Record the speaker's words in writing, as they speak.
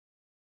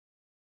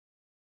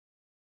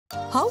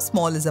How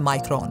small is a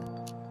micron?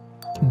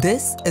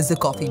 This is a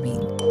coffee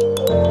bean.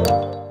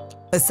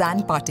 A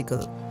sand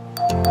particle.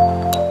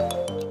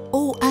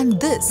 Oh, and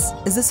this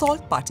is a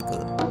salt particle.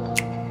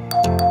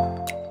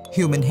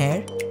 Human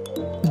hair.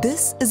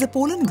 This is a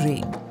pollen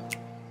grain.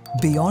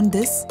 Beyond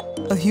this,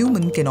 a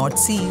human cannot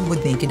see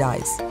with naked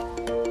eyes.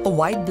 A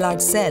white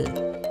blood cell.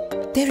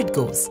 There it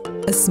goes,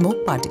 a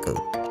smoke particle.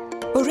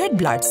 A red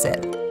blood cell.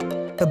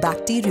 A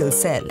bacterial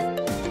cell.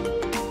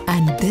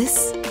 And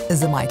this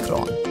is a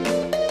micron.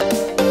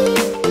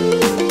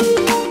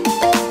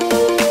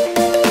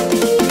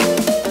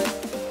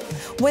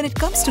 When it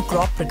comes to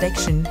crop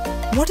protection,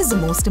 what is the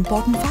most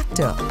important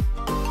factor?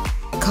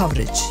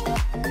 Coverage.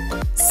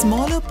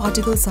 Smaller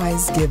particle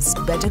size gives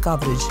better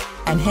coverage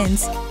and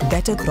hence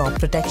better crop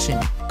protection.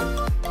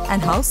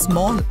 And how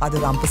small are the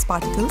Rumpus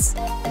particles?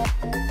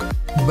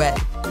 Well,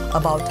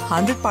 about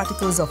 100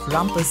 particles of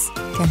Rumpus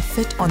can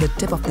fit on the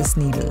tip of this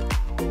needle.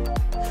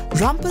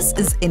 Rumpus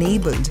is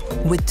enabled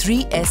with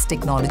 3S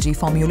technology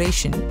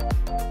formulation.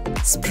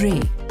 Spray.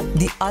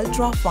 The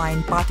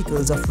ultra-fine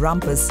particles of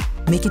Rumpus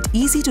make it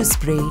easy to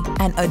spray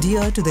and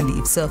adhere to the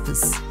leaf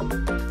surface.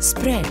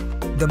 Spread.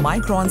 The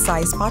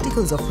micron-size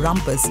particles of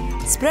Rumpus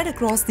spread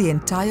across the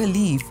entire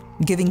leaf,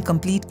 giving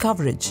complete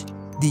coverage.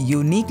 The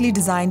uniquely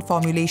designed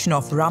formulation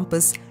of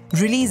Rumpus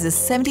releases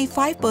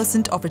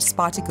 75% of its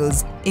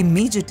particles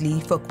immediately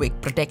for quick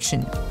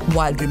protection,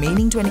 while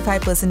remaining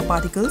 25%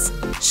 particles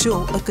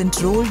show a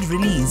controlled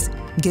release,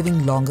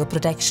 giving longer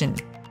protection.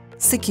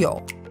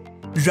 Secure.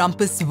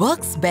 Rumpus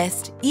works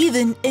best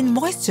even in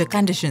moisture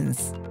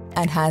conditions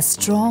and has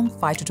strong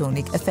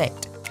phytotonic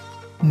effect.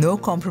 No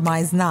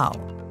compromise now.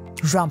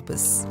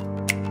 Rumpus.